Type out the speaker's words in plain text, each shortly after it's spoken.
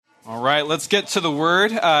All right, let's get to the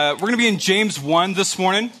word. We're going to be in James 1 this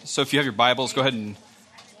morning. So if you have your Bibles, go ahead and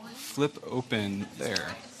flip open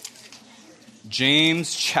there.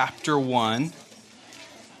 James chapter 1.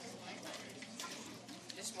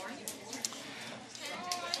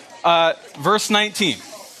 Verse 19.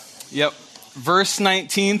 Yep, verse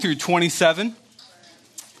 19 through 27.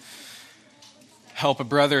 Help a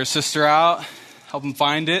brother or sister out. Help them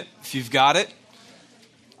find it if you've got it.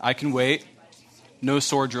 I can wait. No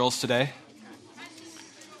sword drills today.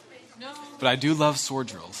 But I do love sword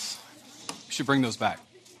drills. We should bring those back.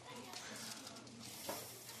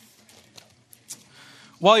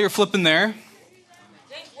 While you're flipping there,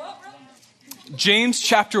 James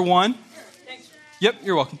chapter 1. Yep,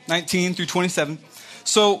 you're welcome. 19 through 27.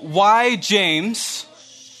 So why James?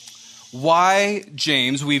 Why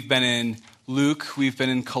James? We've been in Luke. We've been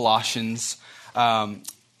in Colossians.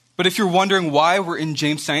 But if you're wondering why we're in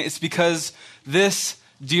James tonight, it's because this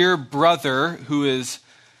dear brother, who is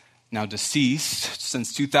now deceased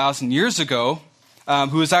since 2,000 years ago,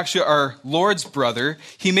 who is actually our Lord's brother,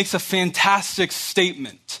 he makes a fantastic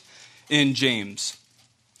statement in James.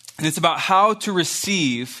 And it's about how to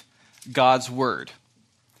receive God's word.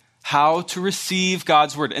 How to receive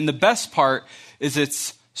God's word. And the best part is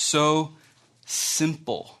it's so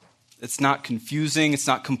simple. It's not confusing. It's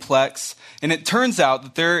not complex. And it turns out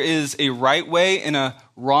that there is a right way and a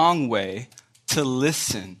wrong way to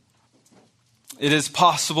listen. It is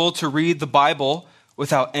possible to read the Bible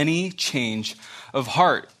without any change of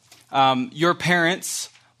heart. Your parents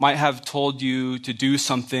might have told you to do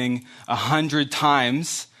something 100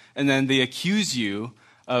 times, and then they accuse you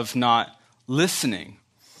of not listening.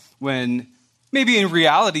 When maybe in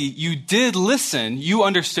reality you did listen, you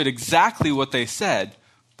understood exactly what they said,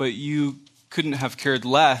 but you couldn't have cared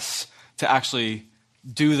less to actually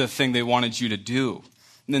do the thing they wanted you to do.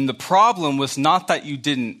 And then the problem was not that you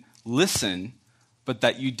didn't listen, but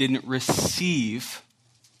that you didn't receive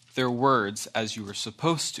their words as you were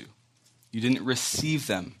supposed to. You didn't receive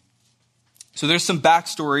them. So there's some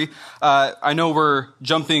backstory. I know we're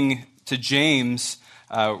jumping to James.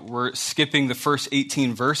 We're skipping the first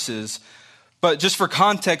 18 verses. But just for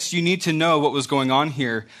context, you need to know what was going on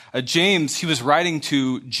here. James, he was writing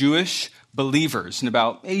to Jewish believers in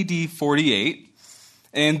about AD 48.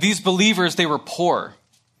 And these believers, they were poor.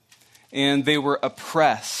 And they were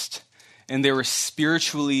oppressed. And they were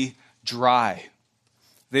spiritually dry.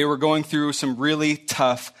 They were going through some really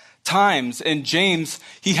tough times. And James,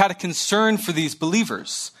 he had a concern for these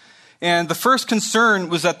believers. And the first concern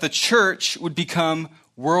was that the church would become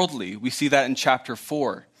worldly. We see that in chapter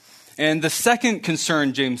 4. And the second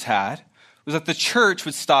concern James had was that the church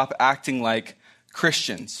would stop acting like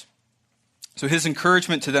Christians. So his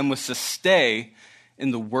encouragement to them was to stay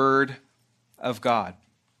in the Word of God.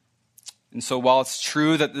 And so while it's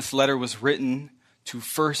true that this letter was written to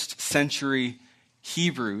first century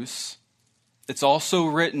Hebrews, it's also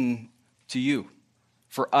written to you,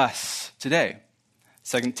 for us today.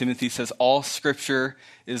 2 Timothy says all Scripture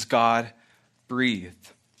is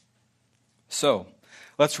God-breathed. So,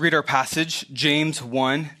 let's read our passage, James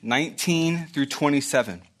 1, 19 through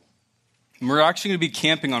 27. And we're actually going to be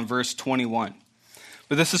camping on verse 21.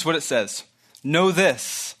 But this is what it says. Know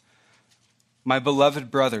this, my beloved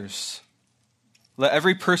brothers. Let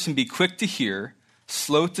every person be quick to hear,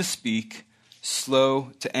 slow to speak,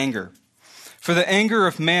 slow to anger. For the anger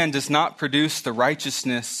of man does not produce the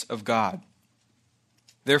righteousness of God.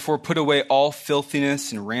 Therefore put away all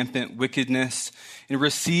filthiness and rampant wickedness, and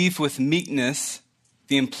receive with meekness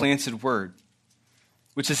the implanted word,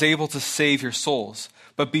 which is able to save your souls.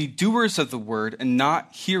 But be doers of the word and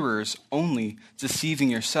not hearers only,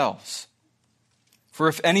 deceiving yourselves. For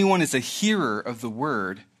if anyone is a hearer of the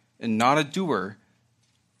word and not a doer,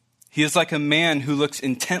 he is like a man who looks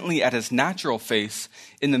intently at his natural face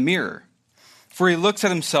in the mirror. For he looks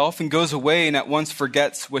at himself and goes away and at once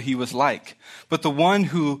forgets what he was like. But the one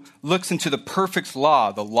who looks into the perfect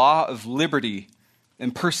law, the law of liberty,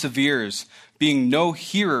 and perseveres, being no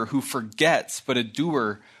hearer who forgets, but a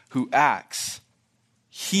doer who acts,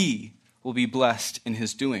 he will be blessed in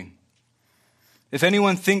his doing. If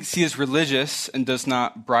anyone thinks he is religious and does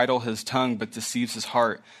not bridle his tongue but deceives his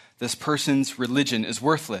heart, this person's religion is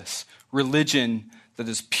worthless. Religion that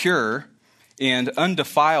is pure and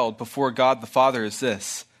undefiled before God the Father is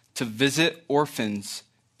this, to visit orphans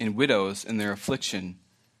and widows in their affliction,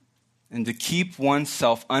 and to keep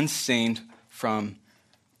oneself unstained from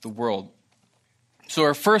the world. So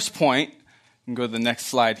our first point, and go to the next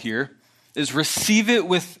slide here, is receive it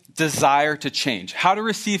with desire to change. How to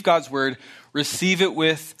receive God's word? Receive it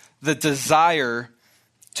with the desire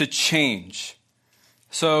to change.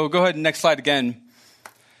 So go ahead, next slide again.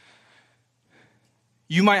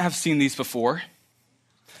 You might have seen these before.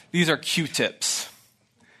 These are Q-tips.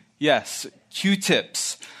 Yes,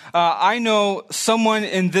 Q-tips. I know someone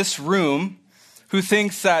in this room who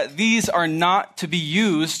thinks that these are not to be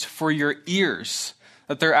used for your ears,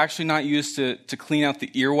 that they're actually not used to clean out the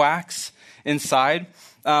earwax inside.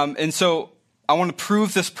 And so I want to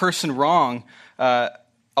prove this person wrong.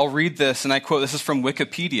 I'll read this, and I quote, this is from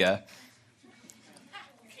Wikipedia.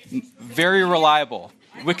 Very reliable.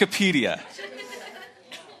 Wikipedia.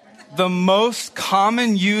 The most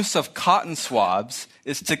common use of cotton swabs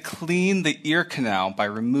is to clean the ear canal by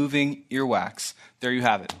removing earwax. There you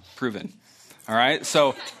have it, proven. All right,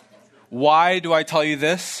 so why do I tell you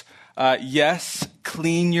this? Yes,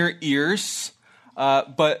 clean your ears,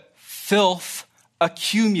 but filth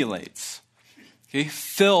accumulates. Okay,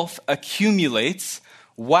 filth accumulates,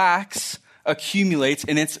 wax accumulates,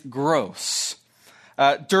 and it's gross.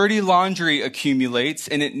 Dirty laundry accumulates,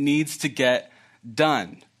 and it needs to get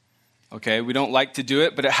done. Okay, we don't like to do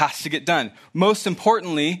it, but it has to get done. Most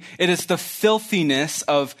importantly, it is the filthiness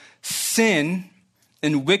of sin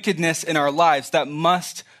and wickedness in our lives that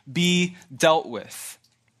must be dealt with.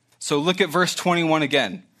 So look at verse 21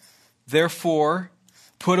 again. Therefore,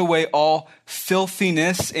 put away all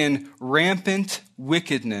filthiness and rampant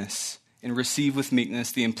wickedness and receive with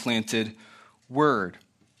meekness the implanted word.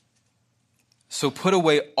 So put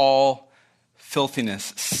away all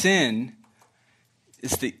filthiness. Sin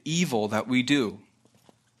is the evil that we do.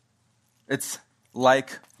 It's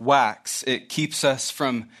like wax. It keeps us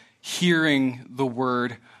from hearing the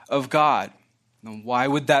word of God. Now, why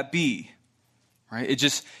would that be? Right?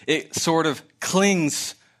 It sort of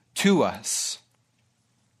clings to us.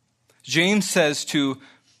 James says to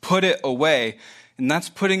put it away, and that's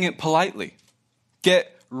putting it politely.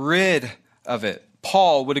 Get rid of it.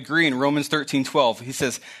 Paul would agree in Romans 13:12. He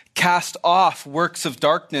says, cast off works of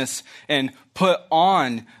darkness and put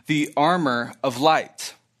on the armor of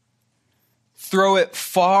light. Throw it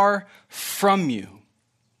far from you.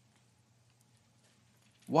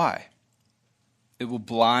 Why? It will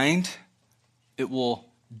blind, it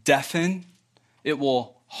will deafen, it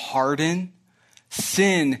will harden.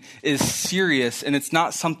 Sin is serious, and it's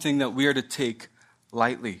not something that we are to take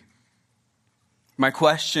lightly. My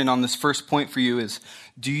question on this first point for you is,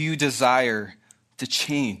 do you desire to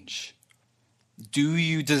change? Do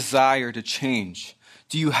you desire to change?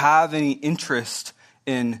 Do you have any interest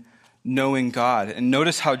in knowing God? And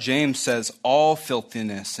notice how James says all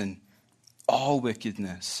filthiness and all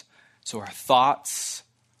wickedness. So our thoughts,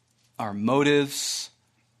 our motives,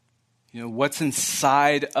 what's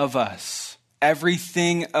inside of us,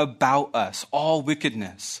 everything about us, all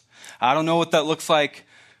wickedness. I don't know what that looks like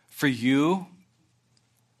for you.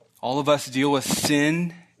 All of us deal with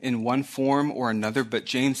sin in one form or another, but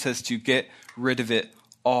James says to get rid of it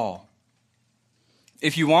all.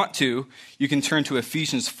 If you want to, you can turn to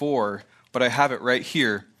Ephesians 4, but I have it right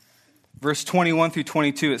here. Verse 21 through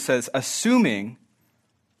 22, it says, assuming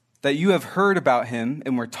that you have heard about him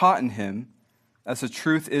and were taught in him, as the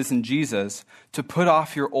truth is in Jesus, to put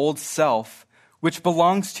off your old self, which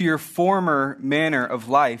belongs to your former manner of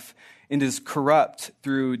life and is corrupt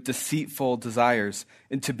through deceitful desires,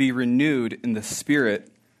 and to be renewed in the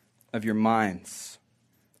spirit of your minds.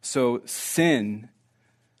 So sin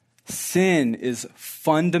is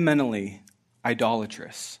fundamentally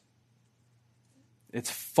idolatrous.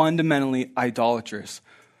 It's fundamentally idolatrous.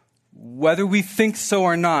 Whether we think so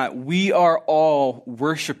or not, we are all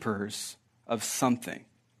worshipers of something.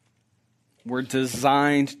 We're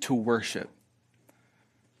designed to worship.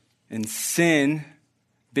 And sin,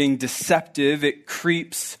 being deceptive, it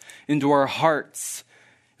creeps into our hearts.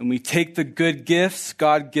 And we take the good gifts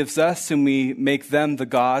God gives us and we make them the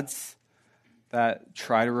gods that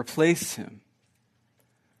try to replace him.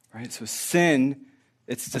 Right? So sin,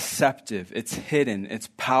 it's deceptive, it's hidden, it's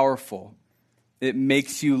powerful. It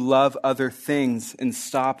makes you love other things and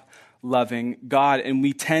stop loving God. And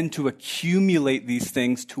we tend to accumulate these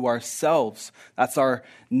things to ourselves. That's our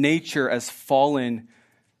nature as fallen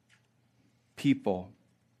people.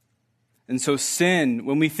 And so sin,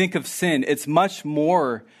 when we think of sin, it's much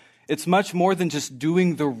more than just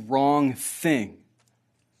doing the wrong thing.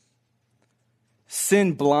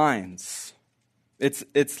 Sin blinds.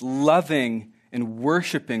 It's loving and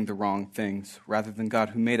worshiping the wrong things rather than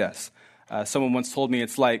God who made us. Someone once told me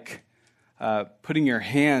it's like putting your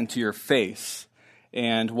hand to your face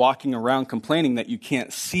and walking around complaining that you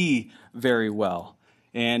can't see very well.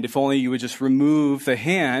 And if only you would just remove the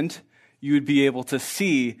hand, you would be able to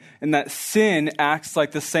see. And that sin acts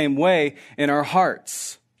like the same way in our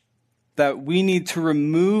hearts. That we need to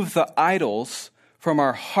remove the idols from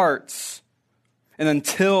our hearts. And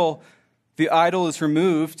until the idol is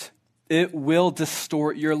removed, it will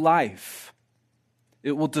distort your life.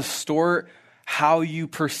 It will distort how you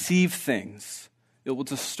perceive things. It will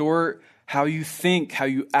distort how you think, how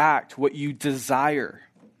you act, what you desire.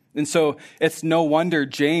 And so it's no wonder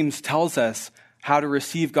James tells us how to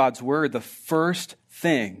receive God's word. The first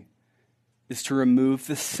thing is to remove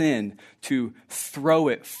the sin, to throw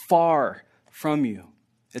it far from you.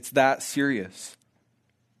 It's that serious.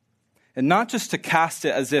 And not just to cast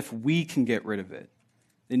it as if we can get rid of it.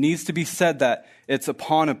 It needs to be said that it's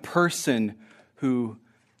upon a person who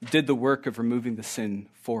did the work of removing the sin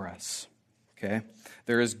for us. Okay?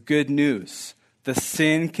 There is good news. The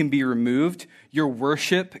sin can be removed. Your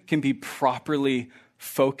worship can be properly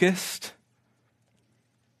focused.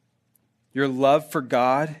 Your love for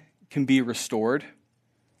God can be restored.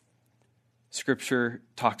 Scripture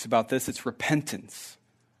talks about this. It's repentance,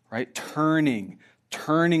 right?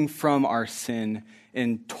 Turning from our sin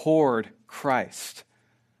and toward Christ,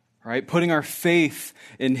 right? Putting our faith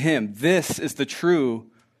in him. This is the true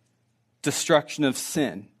destruction of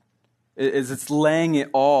sin. It's laying it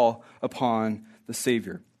all upon the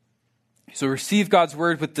Savior. So receive God's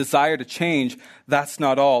word with desire to change. That's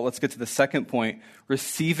not all. Let's get to the second point.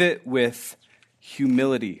 Receive it with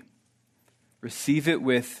humility. Receive it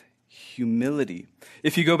with humility.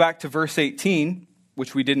 If you go back to verse 18,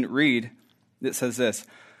 which we didn't read, it says this: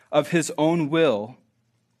 of his own will,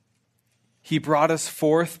 he brought us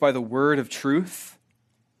forth by the word of truth,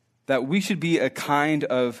 that we should be a kind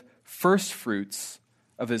of first fruits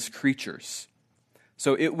of his creatures.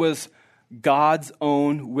 So it was God's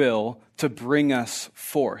own will to bring us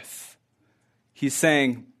forth. He's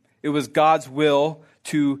saying it was God's will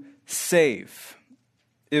to save.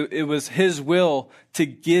 It was his will to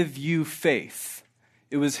give you faith.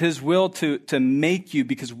 It was his will to make you,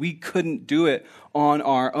 because we couldn't do it on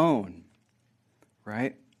our own,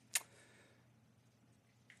 right?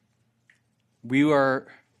 We are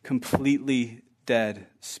completely dead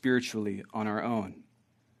spiritually on our own.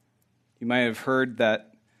 You might have heard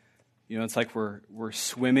that, it's like we're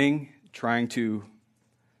swimming, trying to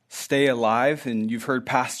stay alive. And you've heard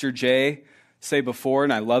Pastor Jay say before,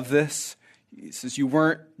 and I love this, he says, you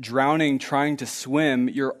weren't drowning trying to swim,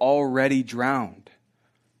 you're already drowned.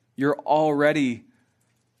 You're already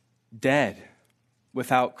dead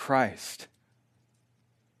without Christ.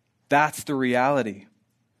 That's the reality.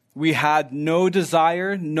 We had no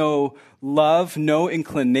desire, no love, no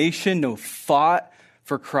inclination, no thought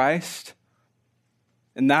for Christ.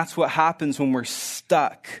 And that's what happens when we're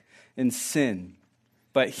stuck in sin.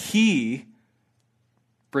 But he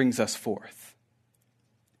brings us forth.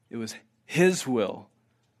 It was his will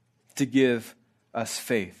to give us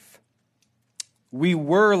faith. We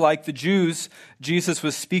were like the Jews Jesus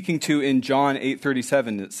was speaking to in John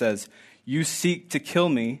 8:37. It says, you seek to kill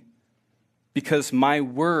me because my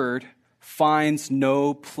word finds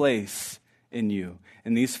no place in you.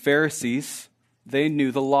 And these Pharisees, they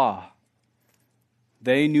knew the law.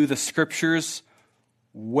 They knew the scriptures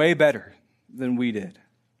way better than we did.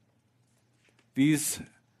 These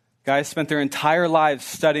guys spent their entire lives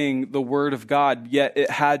studying the Word of God, yet it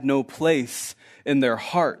had no place in their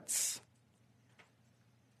hearts.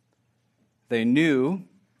 They knew,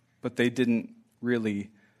 but they didn't really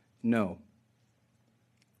know.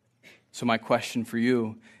 So my question for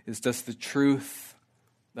you is, does the truth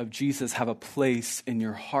of Jesus have a place in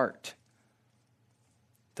your heart?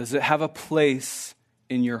 Does it have a place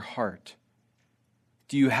in your heart?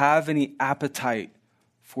 Do you have any appetite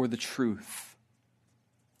for the truth?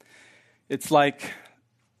 It's like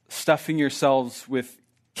stuffing yourselves with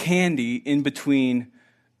candy in between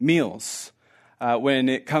meals. When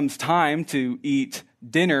it comes time to eat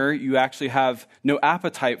dinner, you actually have no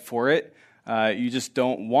appetite for it. You just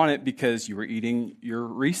don't want it because you were eating your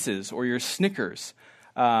Reese's or your Snickers.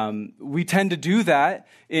 We tend to do that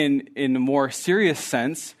in a more serious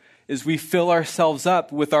sense, is we fill ourselves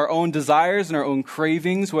up with our own desires and our own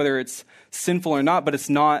cravings, whether it's sinful or not, but it's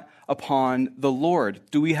not upon the Lord.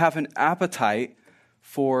 Do we have an appetite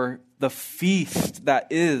for the feast that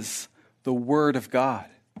is the Word of God?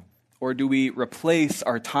 Or do we replace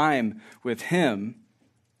our time with him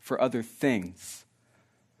for other things?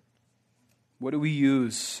 What do we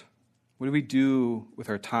use? What do we do with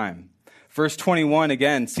our time? Verse 21,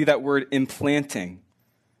 again, see that word implanting.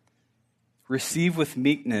 Receive with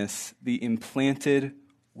meekness the implanted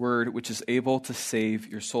word which is able to save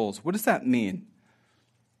your souls. What does that mean?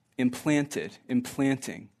 Implanted,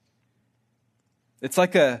 implanting. It's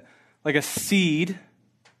like a seed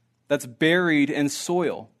that's buried in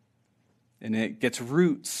soil, and it gets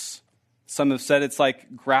roots. Some have said it's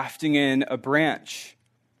like grafting in a branch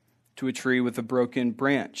to a tree with a broken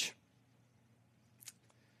branch.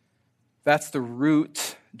 That's the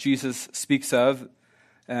root Jesus speaks of.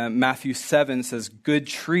 Matthew 7 says, good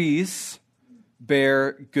trees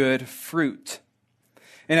bear good fruit.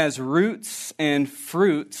 And as roots and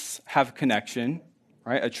fruits have connection,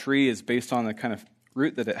 right? A tree is based on the kind of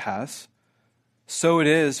root that it has. So it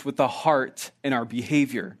is with the heart and our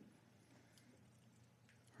behavior.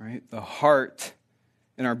 Right? The heart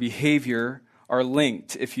and our behavior are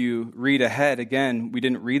linked. If you read ahead, again, we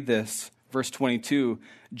didn't read this, verse 22,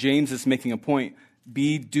 James is making a point.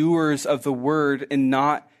 Be doers of the word and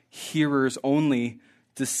not hearers only,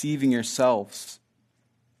 deceiving yourselves.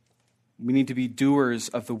 We need to be doers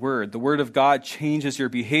of the word. The word of God changes your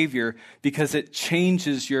behavior because it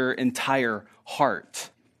changes your entire heart.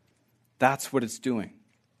 That's what it's doing.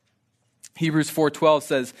 Hebrews 4:12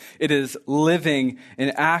 says it is living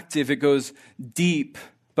and active. It goes deep,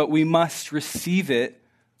 but we must receive it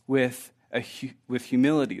with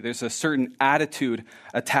humility. There's a certain attitude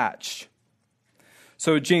attached.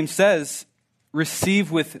 So James says,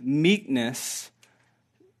 receive with meekness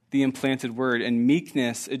the implanted word. And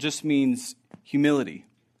meekness, it just means humility,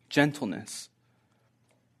 gentleness,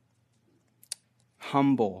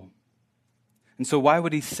 humble. And so why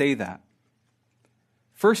would he say that?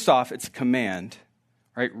 First off, it's a command,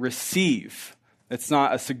 right? Receive. It's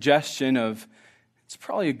not a suggestion of, it's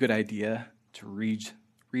probably a good idea to read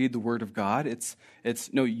the word of God. It's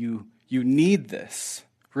no, you need this.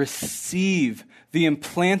 Receive the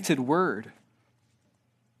implanted word.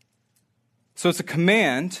 So it's a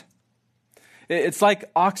command. It's like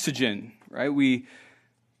oxygen, right? We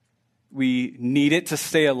need it to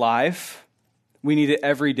stay alive. We need it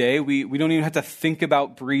every day. We don't even have to think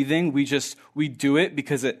about breathing. We do it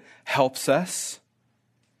because it helps us.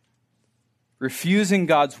 Refusing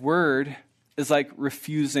God's word is like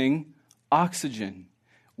refusing oxygen.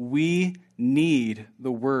 We need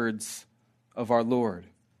the words of our Lord.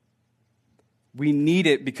 We need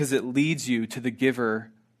it because it leads you to the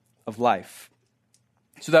giver of life.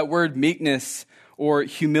 So that word meekness or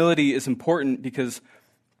humility is important because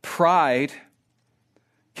pride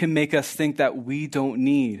can make us think that we don't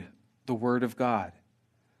need the word of God.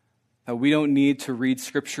 That we don't need to read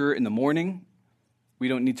scripture in the morning. We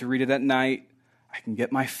don't need to read it at night. I can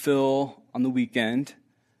get my fill on the weekend.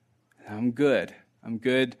 I'm good.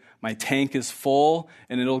 My tank is full,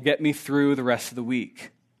 and it'll get me through the rest of the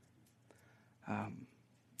week.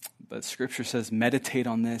 But Scripture says, meditate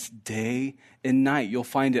on this day and night. You'll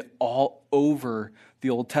find it all over the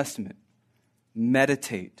Old Testament.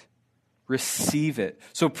 Meditate. Receive it.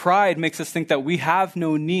 So pride makes us think that we have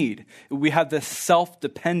no need. We have this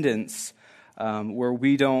self-dependence where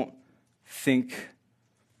we don't think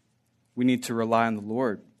we need to rely on the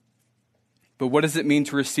Lord. But what does it mean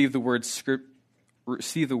to receive the word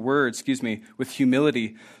with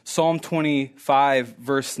humility? Psalm 25,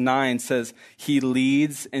 verse 9 says, he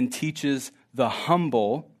leads and teaches the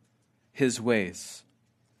humble his ways.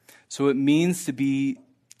 So it means to be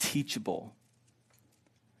teachable.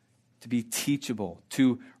 To be teachable,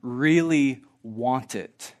 to really want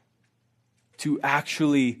it, to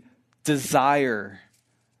actually desire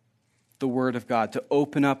the Word of God, to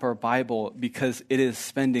open up our Bible because it is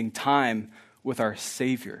spending time with our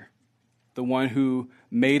Savior, the one who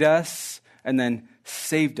made us and then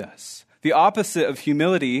saved us. The opposite of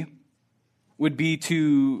humility would be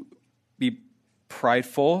to be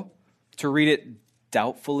prideful, to read it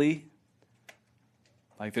doubtfully,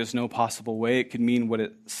 like there's no possible way it could mean what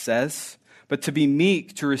it says. But to be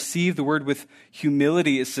meek, to receive the word with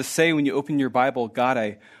humility, is to say when you open your Bible, God,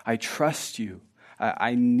 I trust you.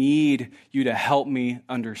 I need you to help me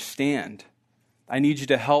understand. I need you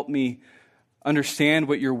to help me understand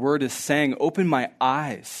what your word is saying. Open my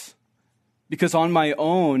eyes. Because on my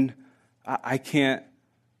own, I can't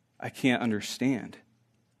understand.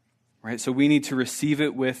 Right? So we need to receive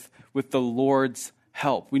it with the Lord's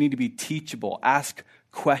help. We need to be teachable. Ask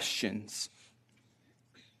questions.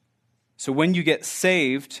 So when you get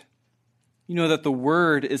saved, you know that the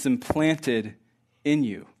word is implanted in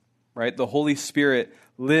you, right? The Holy Spirit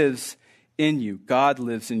lives in you. God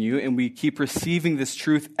lives in you, and we keep receiving this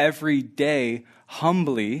truth every day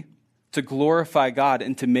humbly to glorify God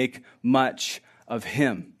and to make much of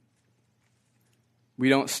Him. We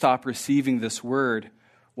don't stop receiving this word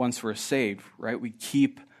once we're saved, right? We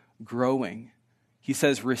keep growing. He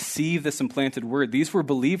says, receive this implanted word. These were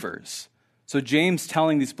believers. So James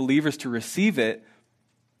telling these believers to receive it,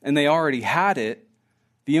 and they already had it,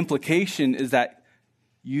 the implication is that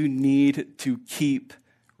you need to keep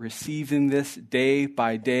receiving this day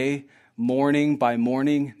by day, morning by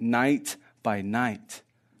morning, night by night,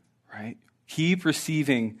 right? Keep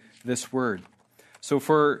receiving this word. So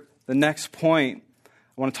for the next point,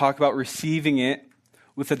 I I want to talk about receiving it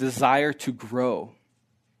with a desire to grow.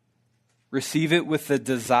 Receive it with a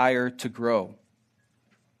desire to grow.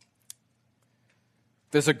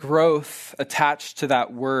 There's a growth attached to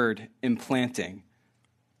that word, implanting.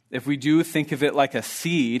 If we do think of it like a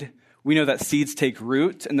seed, we know that seeds take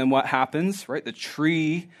root, and then what happens, right? The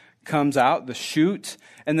tree comes out, the shoot,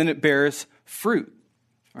 and then it bears fruit.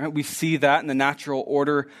 Right? We see that in the natural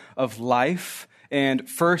order of life. And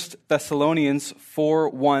 1 Thessalonians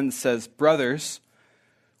 4:1 says, "Brothers,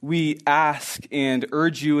 we ask and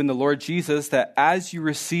urge you in the Lord Jesus that as you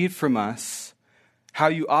receive from us how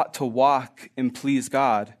you ought to walk and please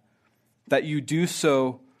God, that you do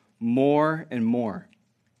so more and more."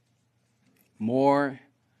 More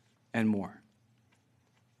and more.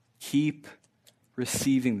 Keep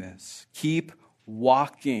receiving this. Keep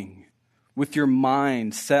walking with your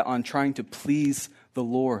mind set on trying to please the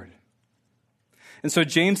Lord. And so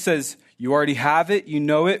James says, you already have it, you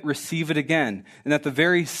know it, receive it again. And at the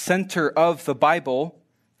very center of the Bible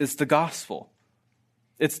is the gospel.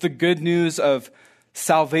 It's the good news of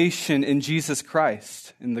salvation in Jesus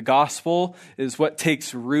Christ. And the gospel is what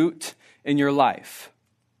takes root in your life.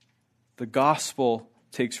 The gospel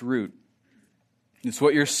takes root. It's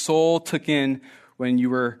what your soul took in when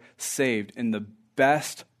you were saved. And the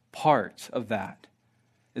best part of that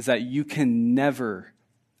is that you can never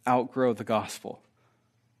outgrow the gospel.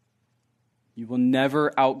 You will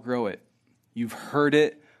never outgrow it. You've heard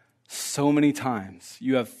it so many times.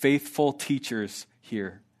 You have faithful teachers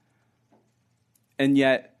here. And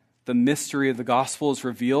yet, the mystery of the gospel is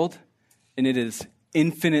revealed, and it is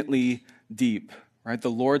infinitely deep. Right?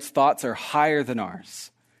 The Lord's thoughts are higher than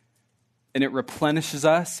ours. And it replenishes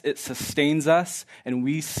us, it sustains us, and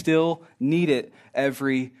we still need it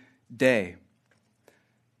every day.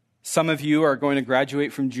 Some of you are going to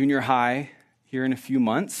graduate from junior high here in a few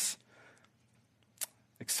months.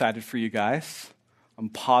 Excited for you guys. I'm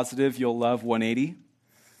positive you'll love 180.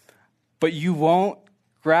 But you won't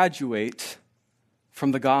graduate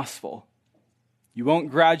from the gospel. You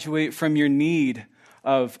won't graduate from your need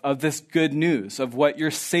of this good news, of what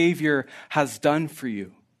your Savior has done for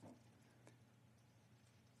you.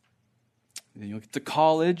 Then you'll get to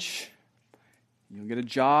college, you'll get a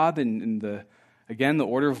job, and the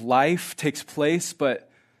order of life takes place, but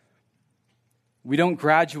we don't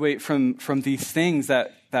graduate from these things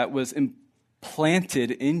that was implanted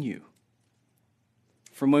in you.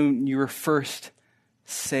 From when you were first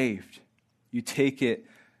saved, you take it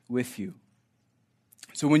with you.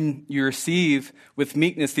 So when you receive with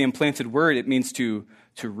meekness the implanted word, it means to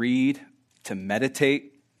read, to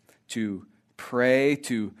meditate, to pray,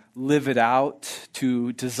 to live it out,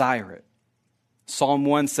 to desire it. Psalm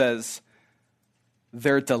 1 says,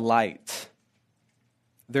 their delight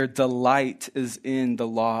is in the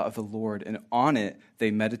law of the Lord, and on it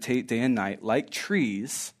they meditate day and night, like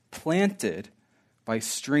trees planted by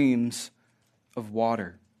streams of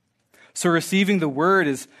water. So receiving the word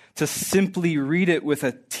is to simply read it with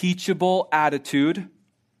a teachable attitude,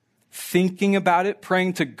 thinking about it,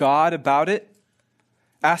 praying to God about it,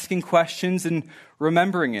 asking questions and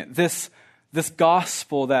remembering it. This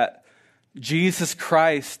gospel that Jesus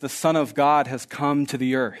Christ, the Son of God, has come to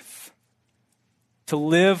the earth to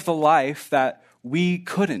live the life that we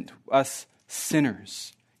couldn't, us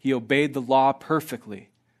sinners. He obeyed the law perfectly.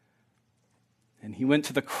 And he went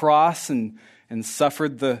to the cross and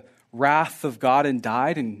suffered the wrath of God and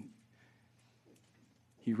died, and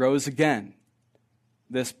he rose again,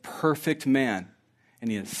 this perfect man, and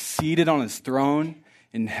he is seated on his throne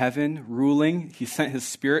in heaven, ruling. He sent his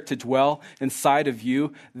Spirit to dwell inside of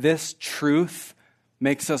you. This truth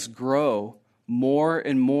makes us grow more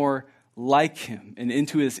and more like him and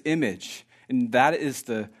into his image, and that is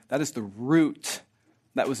the root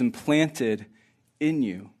that was implanted in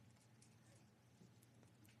you.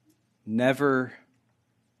 Never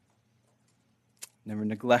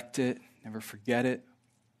neglect it, never forget it,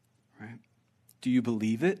 right? Do you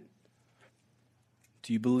believe it?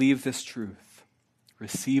 Do you believe this truth?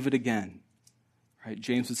 Receive it again, right?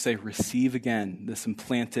 James would say, receive again this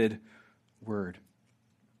implanted word.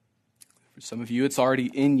 For some of you, it's already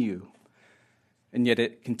in you, and yet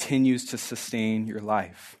it continues to sustain your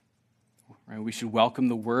life. Right? We should welcome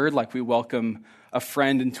the word like we welcome a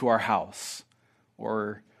friend into our house,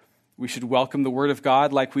 or we should welcome the word of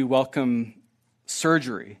God like we welcome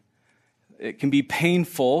surgery. It can be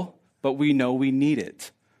painful, but we know we need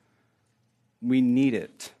it. We need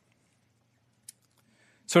it.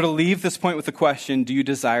 So to leave this point with the question, do you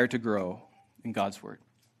desire to grow in God's word?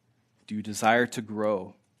 Do you desire to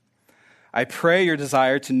grow? I pray your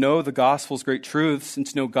desire to know the gospel's great truths and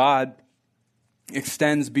to know God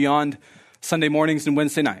extends beyond Sunday mornings and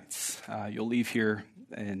Wednesday nights. You'll leave here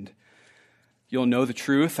and you'll know the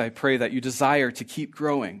truth. I pray that you desire to keep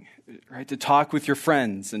growing, right? To talk with your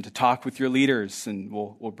friends and to talk with your leaders, and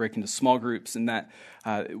we'll break into small groups, and that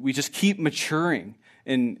we just keep maturing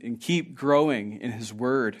and keep growing in His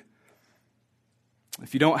Word.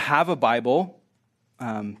 If you don't have a Bible,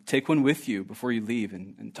 take one with you before you leave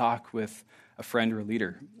and talk with a friend or a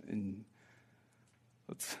leader. And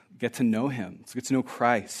let's get to know Him. Let's get to know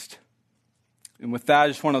Christ. And with that, I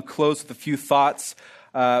just want to close with a few thoughts.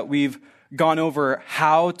 We've gone over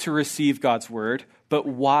how to receive God's Word, but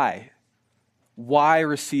why? Why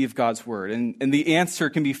receive God's Word? And the answer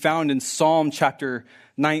can be found in Psalm chapter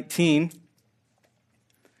 19,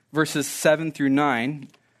 verses 7 through 9.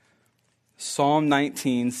 Psalm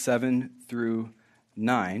 19, 7 through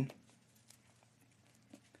 9.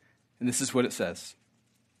 And this is what it says.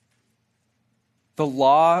 The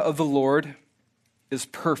law of the Lord is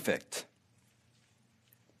perfect,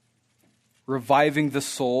 reviving the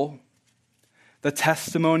soul. The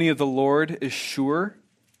testimony of the Lord is sure,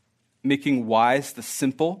 making wise the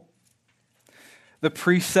simple. The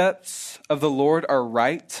precepts of the Lord are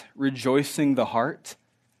right, rejoicing the heart.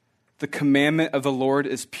 The commandment of the Lord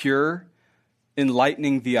is pure,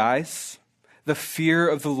 enlightening the eyes. The fear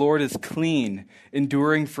of the Lord is clean,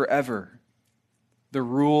 enduring forever. The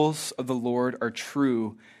rules of the Lord are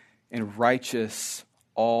true and righteous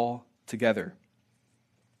altogether.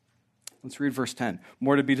 Let's read verse 10.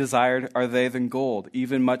 More to be desired are they than gold,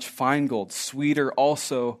 even much fine gold, sweeter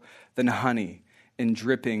also than honey, and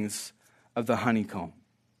drippings of the honeycomb.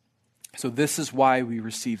 So this is why we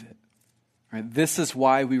receive it. Right? This is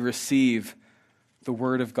why we receive the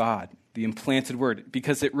Word of God, the implanted Word,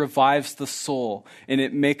 because it revives the soul and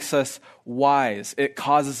it makes us wise. It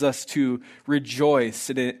causes us to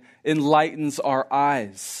rejoice and it enlightens our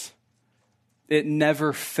eyes. It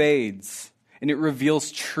never fades and it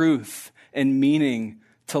reveals truth and meaning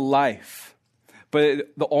to life.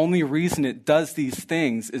 But the only reason it does these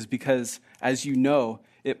things is because, as you know,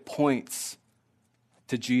 it points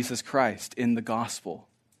to Jesus Christ in the gospel.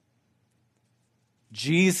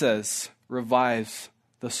 Jesus revives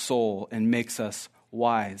the soul and makes us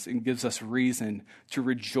wise and gives us reason to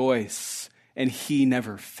rejoice, and He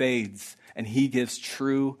never fades, and He gives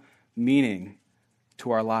true meaning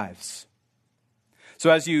to our lives. So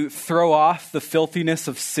as you throw off the filthiness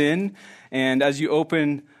of sin, and as you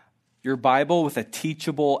open your Bible with a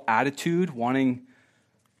teachable attitude, wanting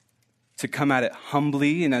to come at it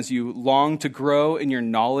humbly, and as you long to grow in your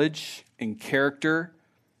knowledge and character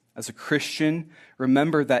as a Christian,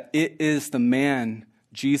 remember that it is the man,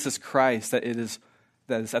 Jesus Christ, that is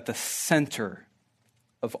at the center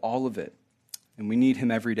of all of it. And we need Him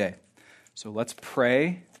every day. So let's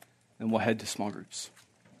pray, and we'll head to small groups.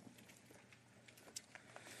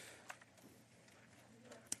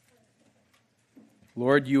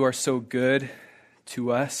 Lord, you are so good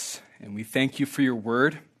to us, and we thank you for your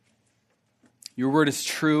word. Your word is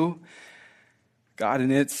true, God,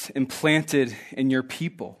 and it's implanted in your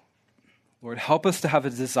people. Lord, help us to have a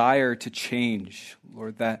desire to change,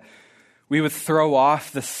 Lord, that we would throw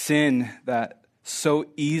off the sin that so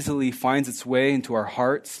easily finds its way into our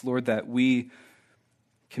hearts, Lord, that we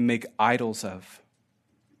can make idols of.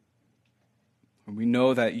 And we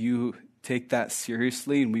know that you take that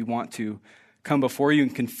seriously, and we want to come before you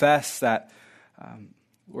and confess that,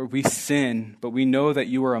 Lord, we sin, but we know that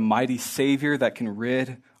you are a mighty Savior that can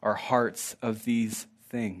rid our hearts of these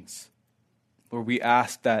things. Lord, we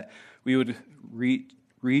ask that we would read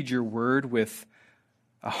your word with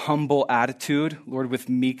a humble attitude, Lord, with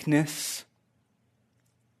meekness,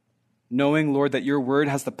 knowing, Lord, that your word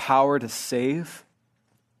has the power to save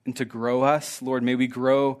and to grow us. Lord, may we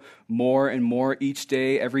grow more and more each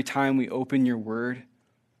day, every time we open your word,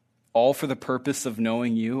 all for the purpose of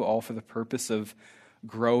knowing you, all for the purpose of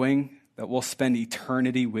growing, that we'll spend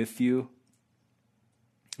eternity with you.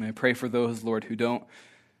 And I pray for those, Lord, who don't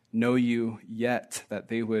know you yet, that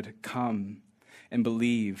they would come and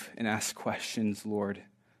believe and ask questions, Lord.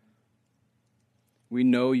 We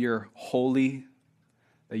know you're holy,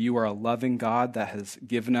 that you are a loving God that has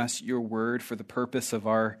given us your word for the purpose of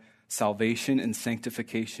our salvation and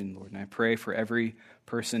sanctification, Lord. And I pray for every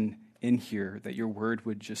person in here that your word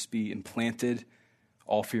would just be implanted,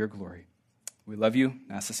 all for your glory. We love you.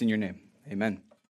 Ask this in your name. Amen.